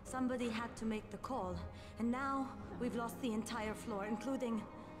 Somebody had to make the call, and now we've lost the entire floor, including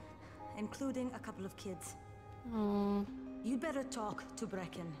a couple of kids. Oh. You'd better talk to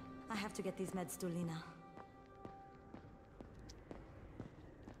Brecken. I have to get these meds to Lena.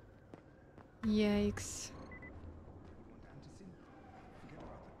 Yikes.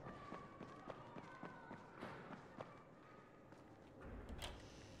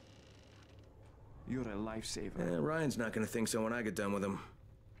 You're a lifesaver. Ryan's not gonna think so when I get done with him.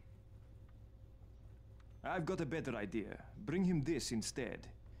 I've got a better idea. Bring him this instead.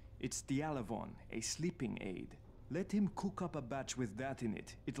 It's Dialavon, a sleeping aid. Let him cook up a batch with that in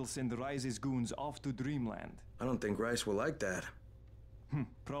it. It'll send Rice's goons off to Dreamland. I don't think Rice will like that.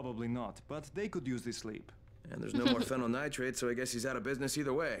 Probably not, but they could use the sleep. And there's no more phenyl nitrate, so I guess he's out of business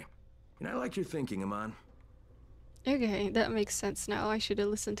either way. And I like your thinking, Aman. Okay, that makes sense now. I should have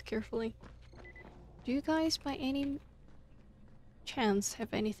listened carefully. Do you guys, by any chance,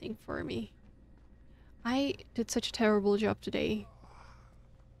 have anything for me? I did such a terrible job today.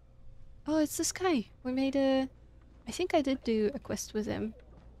 Oh, it's this guy. We made a... I think I did do a quest with him.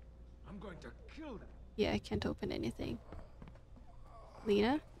 I'm going to kill them. Yeah, I can't open anything.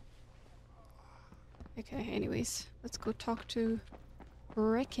 Lena? Okay, anyways. Let's go talk to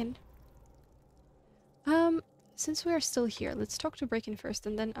Brecken. Since we are still here, let's talk to Brecken first,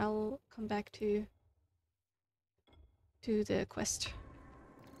 and then I'll come back to the quest.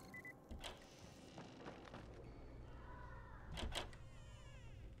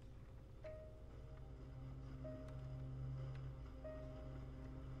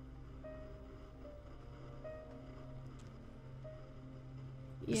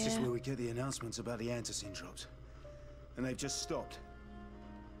 This is where we get the announcements about the antizin drops. And they've just stopped.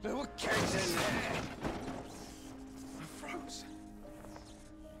 There were kids in there! I froze.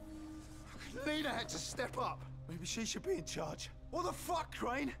 Lena had to step up. Maybe she should be in charge. What the fuck,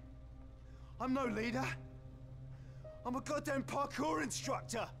 Crane? I'm no leader. I'm a goddamn parkour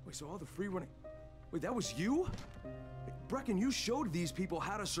instructor. Wait, so all the free running... Wait, that was you? Brecken, you showed these people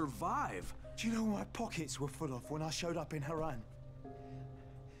how to survive. Do you know what my pockets were full of when I showed up in Harran?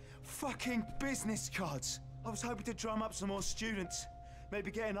 Fucking business cards. I was hoping to drum up some more students.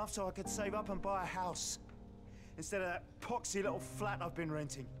 Maybe get enough so I could save up and buy a house. Instead of that poxy little flat I've been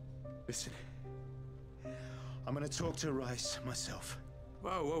renting. Listen. I'm gonna talk to Rice myself.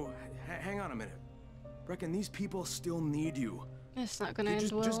 Whoa, hang on a minute. Brecken, these people still need you. It's not gonna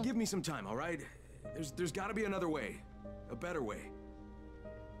end well. Just give me some time, all right? There's gotta be another way. A better way.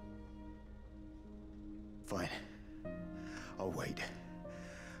 Fine. I'll wait.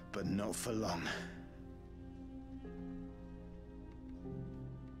 But not for long.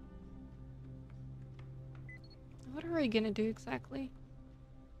 What are we gonna do exactly?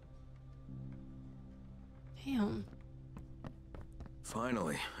 Damn.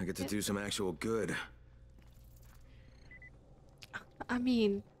 Finally, I get to do some actual good. I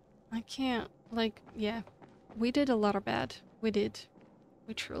mean, I can't, like, yeah. We did a lot of bad. We did.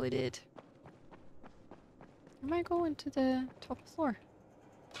 We truly did. Am I going to the top floor?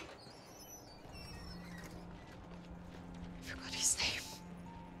 I forgot his name.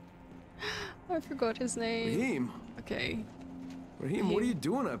 I forgot his name. Raheem? Okay. Raheem, what are you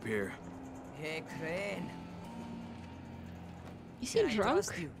doing up here? Hey, Crane. Is he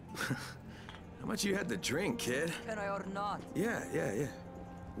drunk? How much you had to drink, kid? Can I or not? Yeah.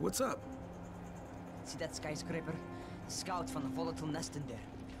 What's up? See that skyscraper? The scout found a volatile nest in there.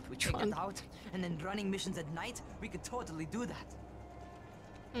 If we take it out, and then running missions at night, we could totally do that.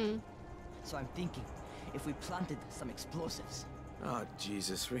 So I'm thinking, if we planted some explosives. Oh,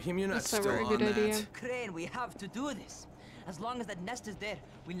 Jesus, Raheem, you're not That's still a very on good that. idea. Crane, we have to do this. As long as that nest is there,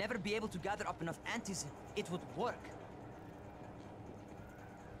 we'll never be able to gather up enough antis. It would work.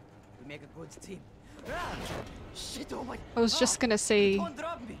 We make a good team. Ah! Shit, oh my... I was just gonna say, Don't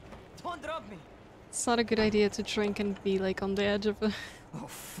drop me! Don't drop me! it's not a good idea to drink and be like on the edge of a Oh,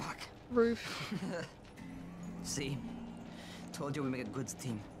 fuck. roof. See? Told you we make a good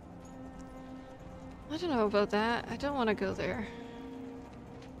team. I don't know about that. I don't want to go there.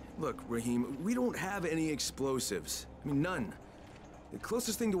 Look, Raheem, we don't have any explosives. I mean, none. The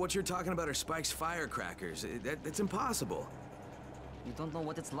closest thing to what you're talking about are Spike's firecrackers. That's impossible. You don't know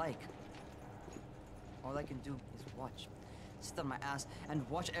what it's like. All I can do is watch. Sit on my ass and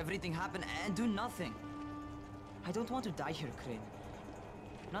watch everything happen and do nothing. I don't want to die here, Crane.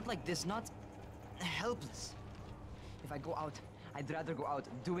 Not like this, not helpless. If I go out, I'd rather go out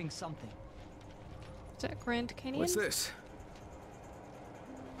doing something. Is that Grand Canyon? What's this?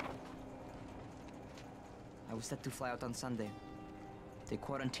 I was set to fly out on Sunday. They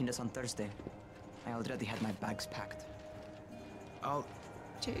quarantined us on Thursday. I already had my bags packed.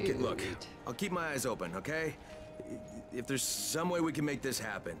 Okay, look, I'll keep my eyes open, okay? If there's some way we can make this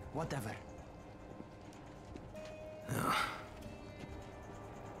happen. Whatever.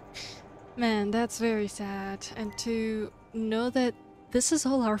 Man, that's very sad. And to know that this is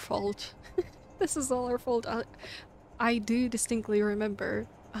all our fault. This is all our fault. I do distinctly remember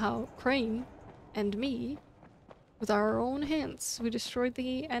how Crane and me, with our own hands, we destroyed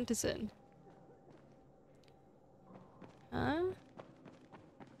the Antizin. Huh?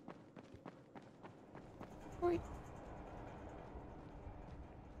 Wait.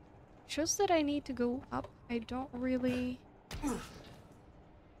 Shows that I need to go up. I don't really...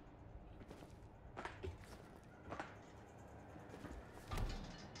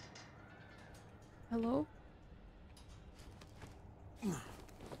 Hello?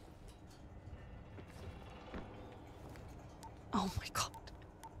 Oh my god.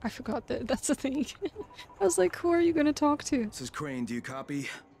 I forgot that that's a thing. I was like, who are you gonna talk to? This is Crane, do you copy?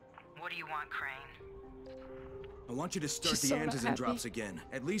 What do you want, Crane? I want you to start She's the so not Antizin happy. drops again,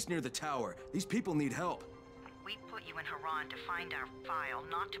 at least near the tower. These people need help. We put you in Harran to find our file,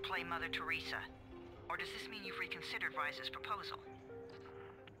 not to play Mother Teresa. Or does this mean you've reconsidered Rise's proposal?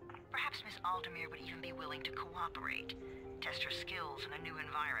 Perhaps Miss Aldemir would even be willing to cooperate, test her skills in a new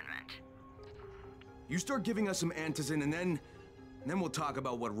environment. You start giving us some Antizin and then we'll talk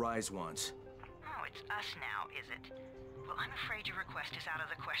about what Rise wants. Oh, it's us now, is it? Well, I'm afraid your request is out of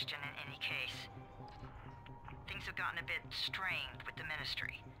the question in any case. Things have gotten a bit strained with the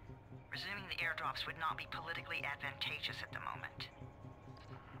Ministry. Resuming the airdrops would not be politically advantageous at the moment.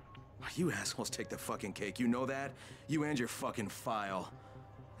 You assholes take the fucking cake, you know that? You and your fucking file.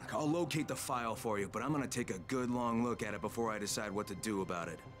 Look, I'll locate the file for you, but I'm gonna take a good long look at it before I decide what to do about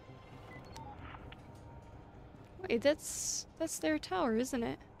it. Wait, that's their tower, isn't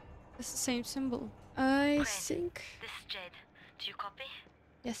it? That's the same symbol. I think... This is Jade. Do you copy?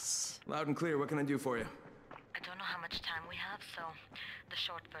 Yes. Loud and clear, what can I do for you? I don't know how much time we have, so the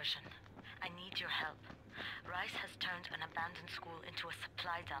short version. I need your help. Rice has turned an abandoned school into a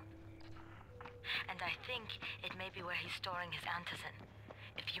supply dump. And I think it may be where he's storing his Antizin.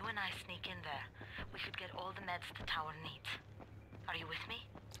 If you and I sneak in there, we could get all the meds the tower needs. Are you with me?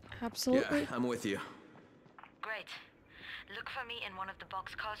 Absolutely. Yeah, I'm with you. Great. Look for me in one of the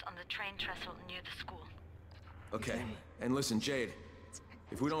boxcars on the train trestle near the school. Okay, and listen, Jade.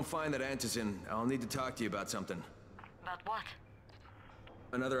 If we don't find that Antizin, I'll need to talk to you about something. About what?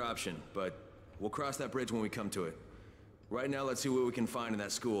 Another option, but we'll cross that bridge when we come to it. Right now, let's see what we can find in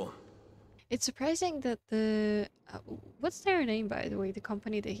that school. It's surprising that the... what's their name, by the way? The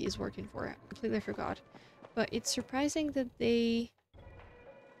company that he's working for. I completely forgot. But it's surprising that they...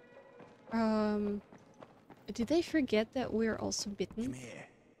 Did they forget that we're also bitten? Come here.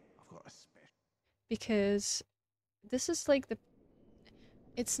 I've got a special... Because this is like the...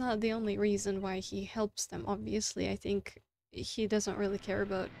 It's not the only reason why he helps them, obviously. I think he doesn't really care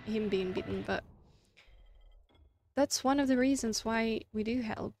about him being beaten, but... That's one of the reasons why we do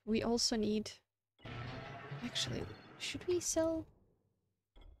help. We also need... Actually, should we sell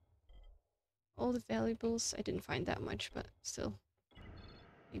all the valuables? I didn't find that much, but still.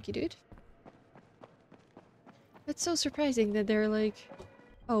 Thank you, dude. That's so surprising that they're like,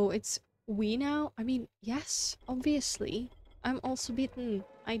 oh, it's we now? I mean, yes, obviously. I'm also beaten.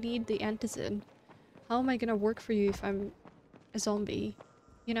 I need the antizin. How am I gonna work for you if I'm a zombie?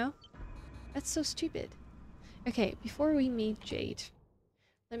 You know? That's so stupid. Okay, before we meet Jade,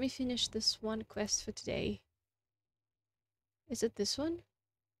 let me finish this one quest for today. Is it this one?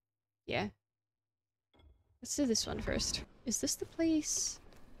 Yeah. Let's do this one first. Is this the place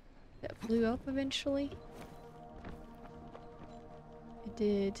that blew up eventually? It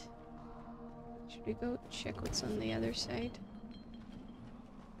did. Should we go check what's on the other side?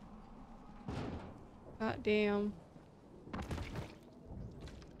 God damn.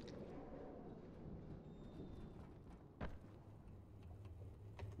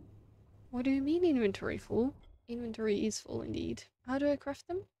 What do you mean inventory full? Inventory is full indeed. How do I craft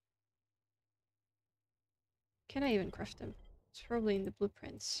them? Can I even craft them? It's probably in the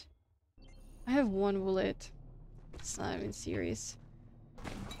blueprints. I have one bullet. It's not even serious.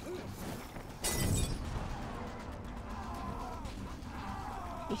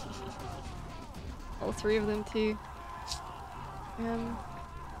 All three of them too.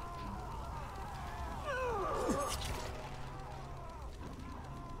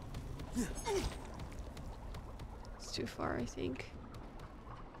 It's too far, I think.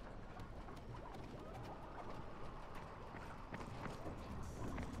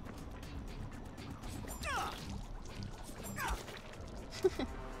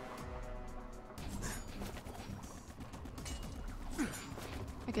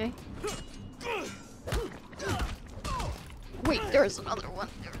 Okay. Wait, there's another one.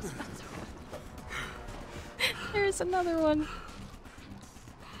 There's another one.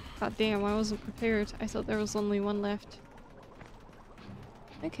 God damn, I wasn't prepared. I thought there was only one left.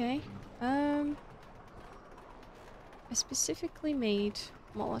 Okay. I specifically made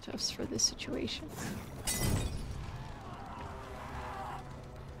Molotovs for this situation.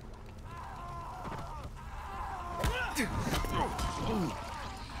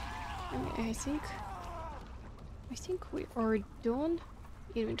 I think we are done.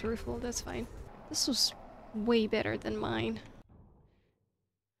 Inventory full, that's fine. This was way better than mine.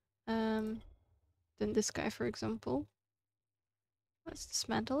 Than this guy, for example. Let's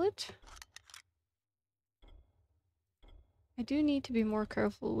dismantle it. I do need to be more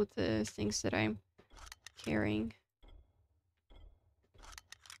careful with the things that I'm carrying.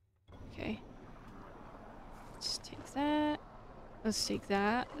 Okay. Let's take that. Let's take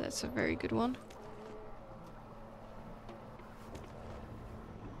that. That's a very good one.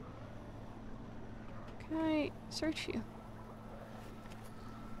 Can I search you?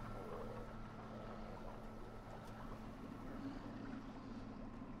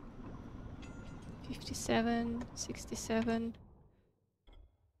 $57, $67.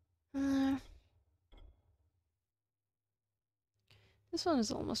 This one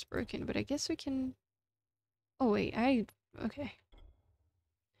is almost broken, but I guess we can... Oh wait, okay.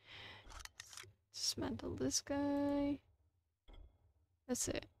 Dismantle this guy. That's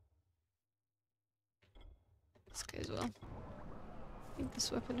it. This guy as well. I think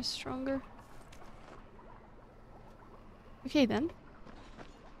this weapon is stronger. Okay then.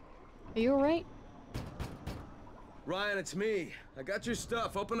 Are you alright? Ryan, it's me. I got your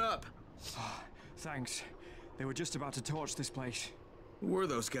stuff. Open up. Thanks. They were just about to torch this place. Who were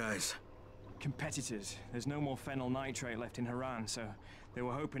those guys? Competitors. There's no more phenyl nitrate left in Harran, so they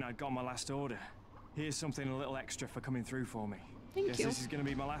were hoping I'd got my last order. Here's something a little extra for coming through for me. Thank you. Guess this is gonna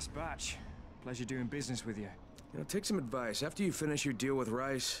be my last batch. Pleasure doing business with you. You know, take some advice. After you finish your deal with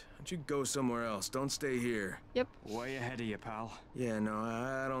Rice, why don't you go somewhere else? Don't stay here. Yep. Way ahead of you, pal. Yeah, no,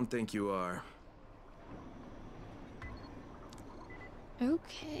 I don't think you are.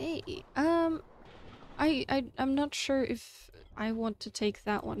 Okay. I'm not sure if I want to take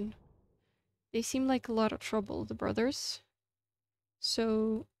that one. They seem like a lot of trouble, the brothers.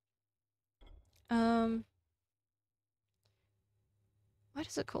 So, what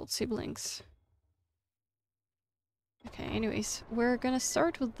is it called? Siblings. Okay, anyways, we're gonna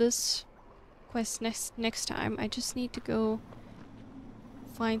start with this quest next time. I just need to go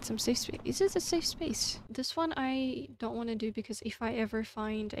find some safe space. Is it a safe space? This one I don't want to do because if I ever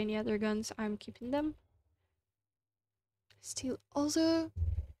find any other guns, I'm keeping them. Still, also,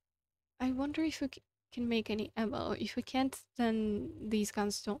 I wonder if we can make any ammo. If we can't, then these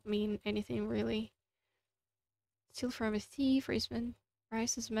guns don't mean anything really. Steal from a thief,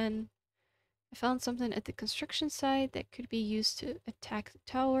 Rice's men. I found something at the construction site that could be used to attack the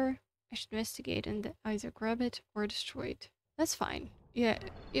tower. I should investigate and either grab it or destroy it. That's fine. Yeah,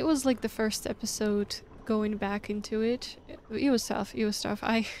 it was like the first episode going back into it. It was tough, it was tough.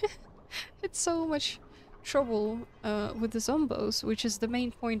 I had so much trouble with the zombos, which is the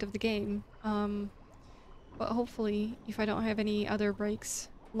main point of the game. But hopefully, if I don't have any other breaks,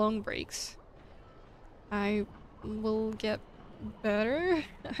 long breaks, I will get better.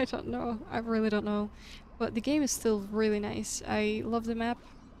 I don't know. I really don't know. But the game is still really nice. I love the map.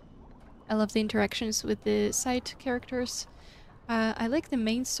 I love the interactions with the side characters. I like the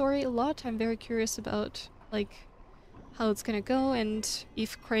main story a lot. I'm very curious about like how it's gonna go and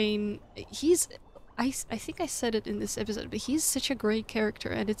if Crane... I think I said it in this episode, but he's such a great character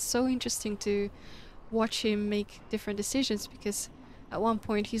and it's so interesting to watch him make different decisions because at one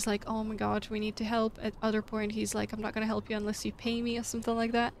point he's like, oh my god, we need to help. At other point he's like, I'm not gonna help you unless you pay me or something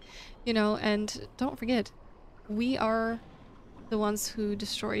like that. You know, and don't forget, we are the ones who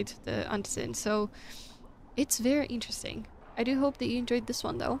destroyed the Antizin, so it's very interesting. I do hope that you enjoyed this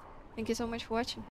one though. Thank you so much for watching.